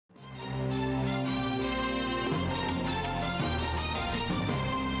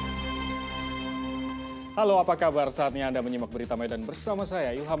Halo, apa kabar? Saatnya Anda menyimak berita Medan bersama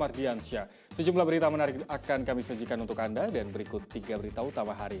saya, Ilham Ardiansyah. Sejumlah berita menarik akan kami sajikan untuk Anda dan berikut 3 berita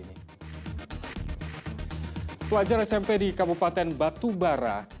utama hari ini. Pelajar SMP di Kabupaten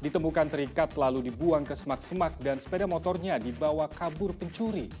Batubara ditemukan terikat lalu dibuang ke semak-semak dan sepeda motornya dibawa kabur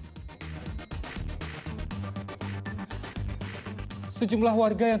pencuri. Sejumlah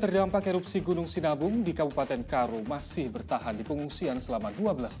warga yang terdampak erupsi Gunung Sinabung di Kabupaten Karo masih bertahan di pengungsian selama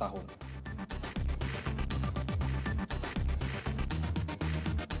 12 tahun.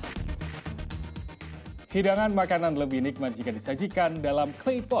 Hidangan makanan lebih nikmat jika disajikan dalam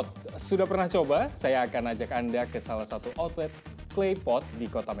clay pot. Sudah pernah coba? Saya akan ajak Anda ke salah satu outlet clay pot di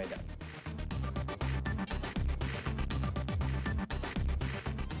Kota Medan.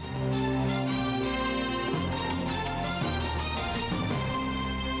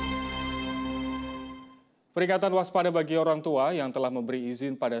 Peringatan waspada bagi orang tua yang telah memberi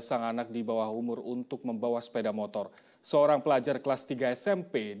izin pada sang anak di bawah umur untuk membawa sepeda motor. Seorang pelajar kelas 3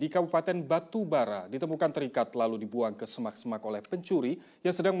 SMP di Kabupaten Batubara ditemukan terikat lalu dibuang ke semak-semak oleh pencuri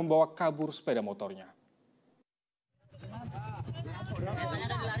yang sedang membawa kabur sepeda motornya.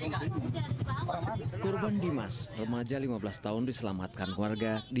 Korban Dimas, remaja 15 tahun diselamatkan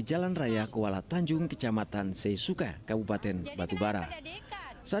warga di Jalan Raya Kuala Tanjung, Kecamatan Seisuka, Kabupaten Batubara.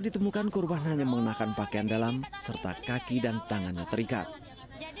 Saat ditemukan, korban hanya mengenakan pakaian dalam serta kaki dan tangannya terikat.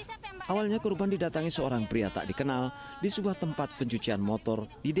 Awalnya korban didatangi seorang pria tak dikenal di sebuah tempat pencucian motor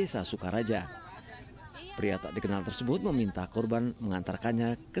di Desa Sukaraja. Pria tak dikenal tersebut meminta korban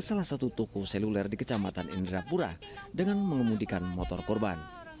mengantarkannya ke salah satu toko seluler di Kecamatan Indrapura dengan mengemudikan motor korban.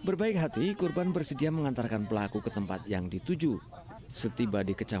 Berbaik hati, korban bersedia mengantarkan pelaku ke tempat yang dituju. Setiba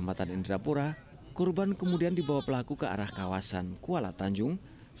di Kecamatan Indrapura, korban kemudian dibawa pelaku ke arah kawasan Kuala Tanjung,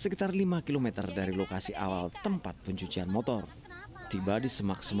 sekitar 5 km dari lokasi awal tempat pencucian motor. Tiba di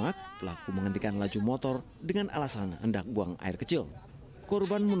semak-semak, pelaku menghentikan laju motor dengan alasan hendak buang air kecil.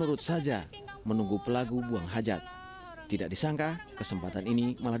 Korban menurut saja menunggu pelaku buang hajat. Tidak disangka, kesempatan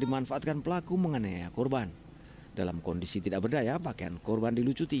ini malah dimanfaatkan pelaku menganiaya korban. Dalam kondisi tidak berdaya, pakaian korban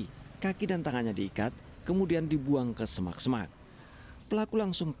dilucuti, kaki dan tangannya diikat, kemudian dibuang ke semak-semak. Pelaku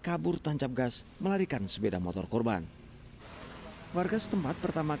langsung kabur tancap gas melarikan sepeda motor korban. Warga setempat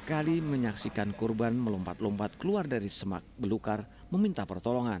pertama kali menyaksikan korban melompat-lompat keluar dari semak belukar meminta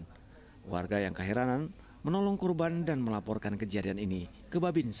pertolongan. Warga yang keheranan menolong korban dan melaporkan kejadian ini ke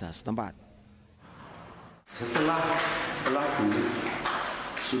Babinsa setempat. Setelah pelaku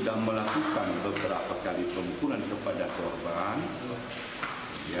sudah melakukan beberapa kali pemukulan kepada korban,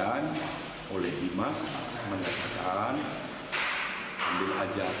 kemudian oleh Dimas mengatakan ambil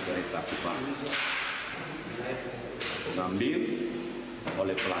aja kereta kupang. Mengambil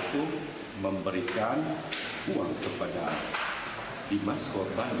oleh pelaku memberikan uang kepada Dimas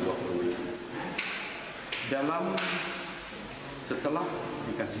korban 20.000. Setelah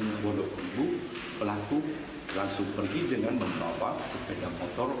dikasihnya 20.000, pelaku langsung pergi dengan membawa sepeda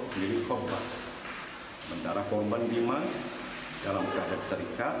motor milik korban. Sementara korban Dimas dalam keadaan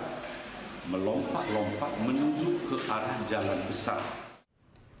terikat melompat-lompat menuju ke arah jalan besar.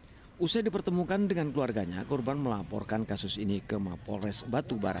 Usai dipertemukan dengan keluarganya, korban melaporkan kasus ini ke Mapolres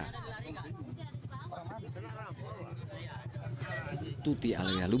Batubara. Tuti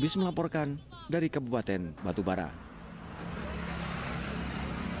Alia Lubis melaporkan dari Kabupaten Batubara.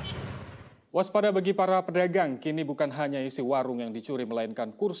 Waspada bagi para pedagang, kini bukan hanya isi warung yang dicuri, melainkan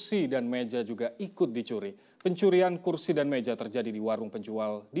kursi dan meja juga ikut dicuri. Pencurian kursi dan meja terjadi di warung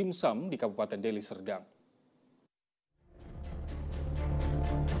penjual dimsum di Kabupaten Deli Serdang.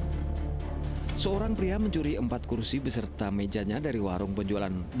 Seorang pria mencuri 4 kursi beserta mejanya dari warung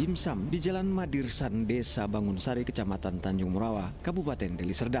penjualan dimsum di Jalan Madirsan, Desa Bangunsari, Kecamatan Tanjung Murawa, Kabupaten Deli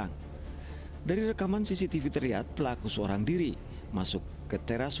Serdang. Dari rekaman CCTV terlihat pelaku seorang diri masuk ke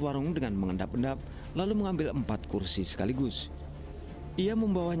teras warung dengan mengendap-endap lalu mengambil 4 kursi sekaligus. Ia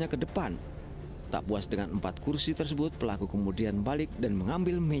membawanya ke depan. Tak puas dengan 4 kursi tersebut, pelaku kemudian balik dan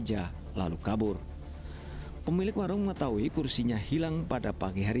mengambil meja lalu kabur. Pemilik warung mengetahui kursinya hilang pada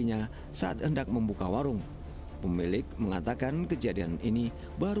pagi harinya saat hendak membuka warung. Pemilik mengatakan kejadian ini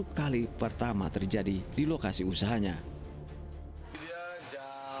baru kali pertama terjadi di lokasi usahanya. Dia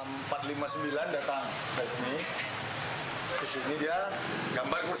jam 4.59 datang ke sini. Di sini dia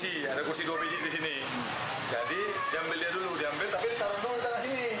gambar kursi, ada kursi 2 biji di sini. Jadi diambil dia dulu, tapi ditaruh dulu di tengah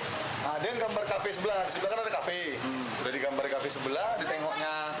sini. Nah, dia gambar kafe sebelah, di sebelah kan ada kafe. Udah digambar kafe sebelah,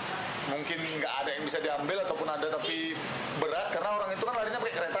 ditengoknya mungkin nggak ada yang bisa diambil ataupun ada tapi berat karena orang itu kan larinya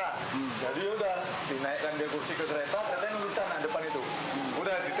pakai kereta. Jadi udah dinaikkan dia kursi ke kereta, keretanya nunggu di sana depan itu.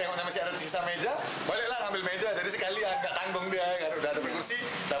 Udah ditengoknya masih ada sisa meja, baliklah ngambil meja. Jadi sekalian nggak tanggung dia kan, udah dapat kursi,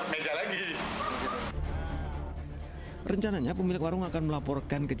 dapat meja lagi. Rencananya pemilik warung akan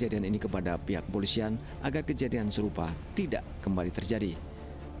melaporkan kejadian ini kepada pihak kepolisian agar kejadian serupa tidak kembali terjadi.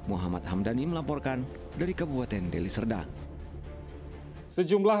 Muhammad Hamdani melaporkan dari Kabupaten Deli Serdang.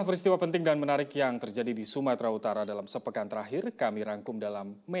 Sejumlah peristiwa penting dan menarik yang terjadi di Sumatera Utara dalam sepekan terakhir kami rangkum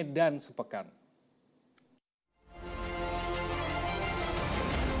dalam Medan Sepekan.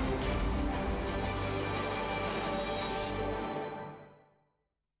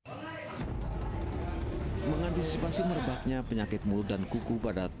 Mengantisipasi merebaknya penyakit mulut dan kuku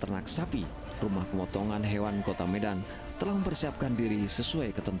pada ternak sapi, Rumah Pemotongan Hewan Kota Medan telah mempersiapkan diri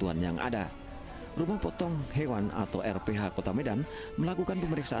sesuai ketentuan yang ada. Rumah Potong Hewan atau RPH Kota Medan melakukan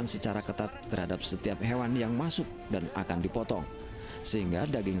pemeriksaan secara ketat terhadap setiap hewan yang masuk dan akan dipotong. Sehingga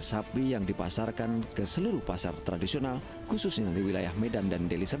daging sapi yang dipasarkan ke seluruh pasar tradisional, khususnya di wilayah Medan dan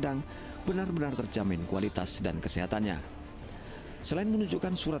Deli Serdang, benar-benar terjamin kualitas dan kesehatannya. Selain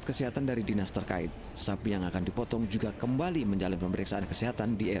menunjukkan surat kesehatan dari dinas terkait, sapi yang akan dipotong juga kembali menjalani pemeriksaan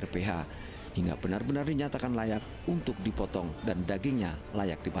kesehatan di RPH hingga benar-benar dinyatakan layak untuk dipotong dan dagingnya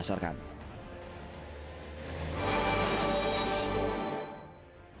layak dipasarkan.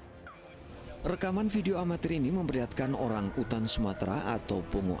 Rekaman video amatir ini memperlihatkan orang utan Sumatera atau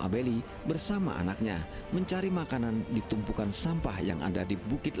Pungu Abeli bersama anaknya mencari makanan di tumpukan sampah yang ada di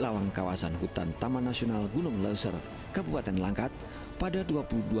Bukit Lawang kawasan hutan Taman Nasional Gunung Leuser, Kabupaten Langkat pada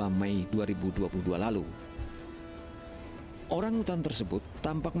 22 Mei 2022 lalu. Orang utan tersebut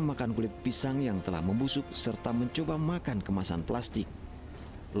tampak memakan kulit pisang yang telah membusuk serta mencoba makan kemasan plastik.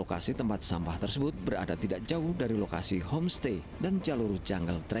 Lokasi tempat sampah tersebut berada tidak jauh dari lokasi homestay dan jalur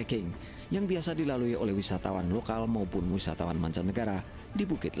jungle trekking yang biasa dilalui oleh wisatawan lokal maupun wisatawan mancanegara di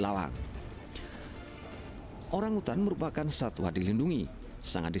Bukit Lawang. Orangutan merupakan satwa dilindungi,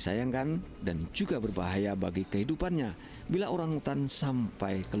 sangat disayangkan dan juga berbahaya bagi kehidupannya bila orangutan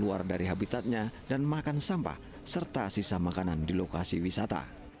sampai keluar dari habitatnya dan makan sampah serta sisa makanan di lokasi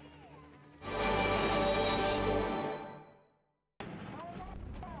wisata.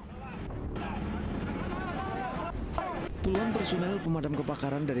 Puluhan personel pemadam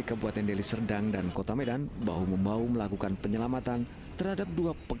kebakaran dari Kabupaten Deli Serdang dan Kota Medan bahu-membahu melakukan penyelamatan terhadap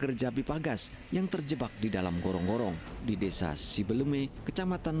 2 pekerja pipa gas yang terjebak di dalam gorong-gorong di Desa Sibeleme,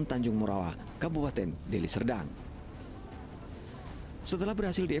 Kecamatan Tanjung Morawa, Kabupaten Deli Serdang. Setelah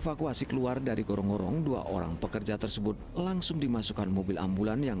berhasil dievakuasi keluar dari gorong-gorong, 2 orang pekerja tersebut langsung dimasukkan mobil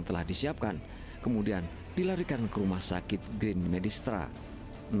ambulan yang telah disiapkan, kemudian dilarikan ke rumah sakit Green Medistra.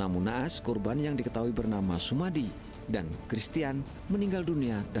 Namun naas, korban yang diketahui bernama Sumadi dan Christian meninggal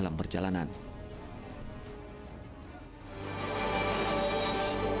dunia dalam perjalanan.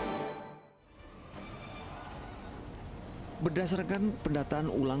 Berdasarkan pendataan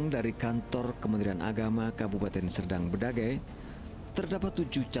ulang dari kantor Kementerian Agama Kabupaten Serdang Bedagai, terdapat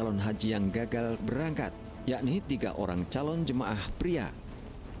 7 calon haji yang gagal berangkat, yakni 3 orang calon jemaah pria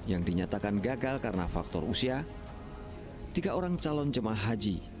yang dinyatakan gagal karena faktor usia, 3 orang calon jemaah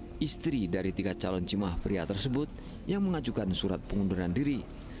haji istri dari 3 calon jemaah pria tersebut yang mengajukan surat pengunduran diri.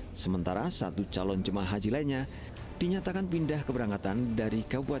 Sementara 1 calon jemaah haji lainnya dinyatakan pindah keberangkatan dari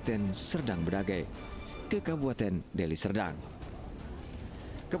Kabupaten Serdang Bedagai ke Kabupaten Deli Serdang.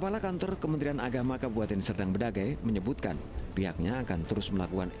 Kepala Kantor Kementerian Agama Kabupaten Serdang Bedagai menyebutkan pihaknya akan terus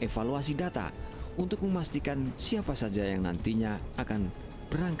melakukan evaluasi data untuk memastikan siapa saja yang nantinya akan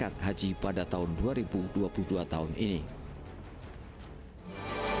berangkat haji pada tahun 2022 tahun ini.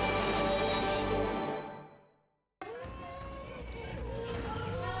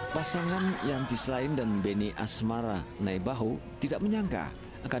 Pasangan Yanti Slain dan Beni Asmara Naibahu tidak menyangka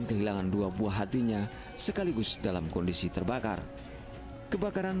akan kehilangan 2 buah hatinya sekaligus dalam kondisi terbakar.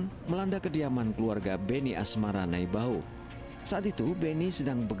 Kebakaran melanda kediaman keluarga Beni Asmara Naibahu. Saat itu Beni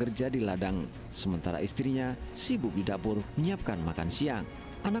sedang bekerja di ladang, sementara istrinya sibuk di dapur menyiapkan makan siang.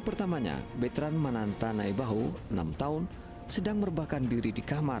 Anak pertamanya, Betran Mananta Naibahu, 6 tahun, sedang merebahkan diri di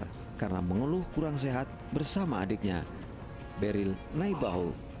kamar karena mengeluh kurang sehat bersama adiknya, Beril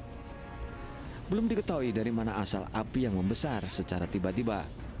Naibahu. Belum diketahui dari mana asal api yang membesar secara tiba-tiba.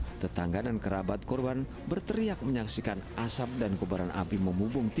 Tetangga dan kerabat korban berteriak menyaksikan asap dan kobaran api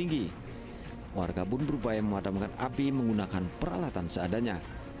membumbung tinggi. Warga pun berupaya memadamkan api menggunakan peralatan seadanya.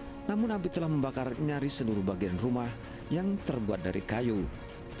 Namun api telah membakar nyaris seluruh bagian rumah yang terbuat dari kayu,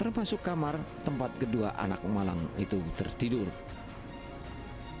 termasuk kamar tempat kedua anak malang itu tertidur.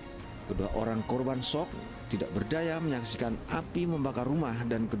 Kedua orang korban shock, tidak berdaya menyaksikan api membakar rumah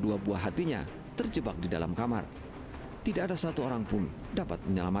dan kedua buah hatinya terjebak di dalam kamar. Tidak ada satu orang pun dapat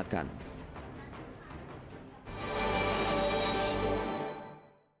menyelamatkan.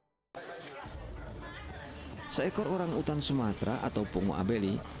 Seekor orang utan Sumatera atau Pongo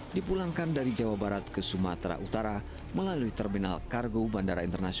abeli dipulangkan dari Jawa Barat ke Sumatera Utara melalui Terminal Kargo Bandara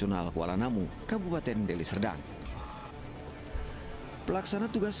Internasional Kuala Namu, Kabupaten Deli Serdang.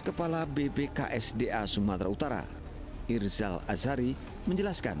 Pelaksana tugas Kepala BPKSDA Sumatera Utara, Irzal Azhari,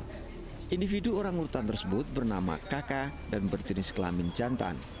 menjelaskan individu orang utan tersebut bernama Kakak dan berjenis kelamin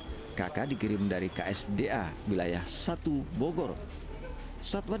jantan. Kakak dikirim dari KSDA wilayah 1 Bogor.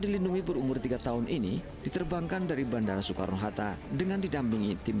 Satwa dilindungi berumur 3 tahun ini diterbangkan dari Bandara Soekarno-Hatta dengan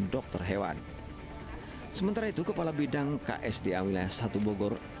didampingi tim dokter hewan. Sementara itu, Kepala Bidang KSDA wilayah 1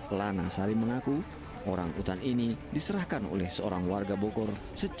 Bogor, Lana Sari mengaku orang utan ini diserahkan oleh seorang warga Bogor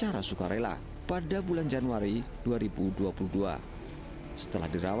secara sukarela pada bulan Januari 2022. Setelah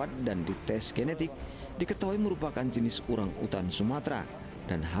dirawat dan dites genetik, diketahui merupakan jenis orang utan Sumatera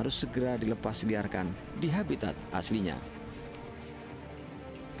dan harus segera dilepas liarkan di habitat aslinya.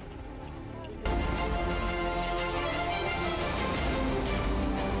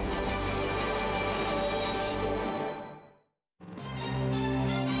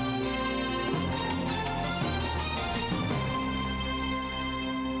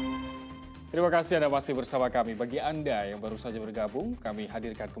 Terima kasih Anda masih bersama kami. Bagi Anda yang baru saja bergabung, kami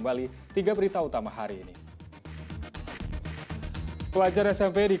hadirkan kembali 3 berita utama hari ini. Pelajar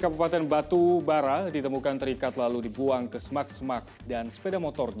SMP di Kabupaten Batubara ditemukan terikat lalu dibuang ke semak-semak dan sepeda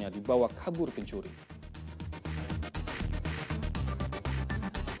motornya dibawa kabur pencuri.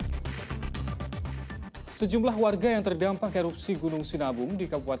 Sejumlah warga yang terdampak erupsi Gunung Sinabung di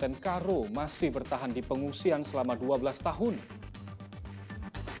Kabupaten Karo masih bertahan di pengungsian selama 12 tahun.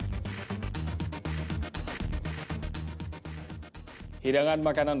 Hidangan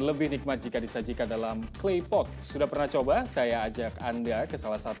makanan lebih nikmat jika disajikan dalam clay pot. Sudah pernah coba? Saya ajak Anda ke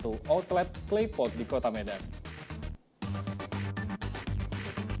salah satu outlet clay pot di Kota Medan.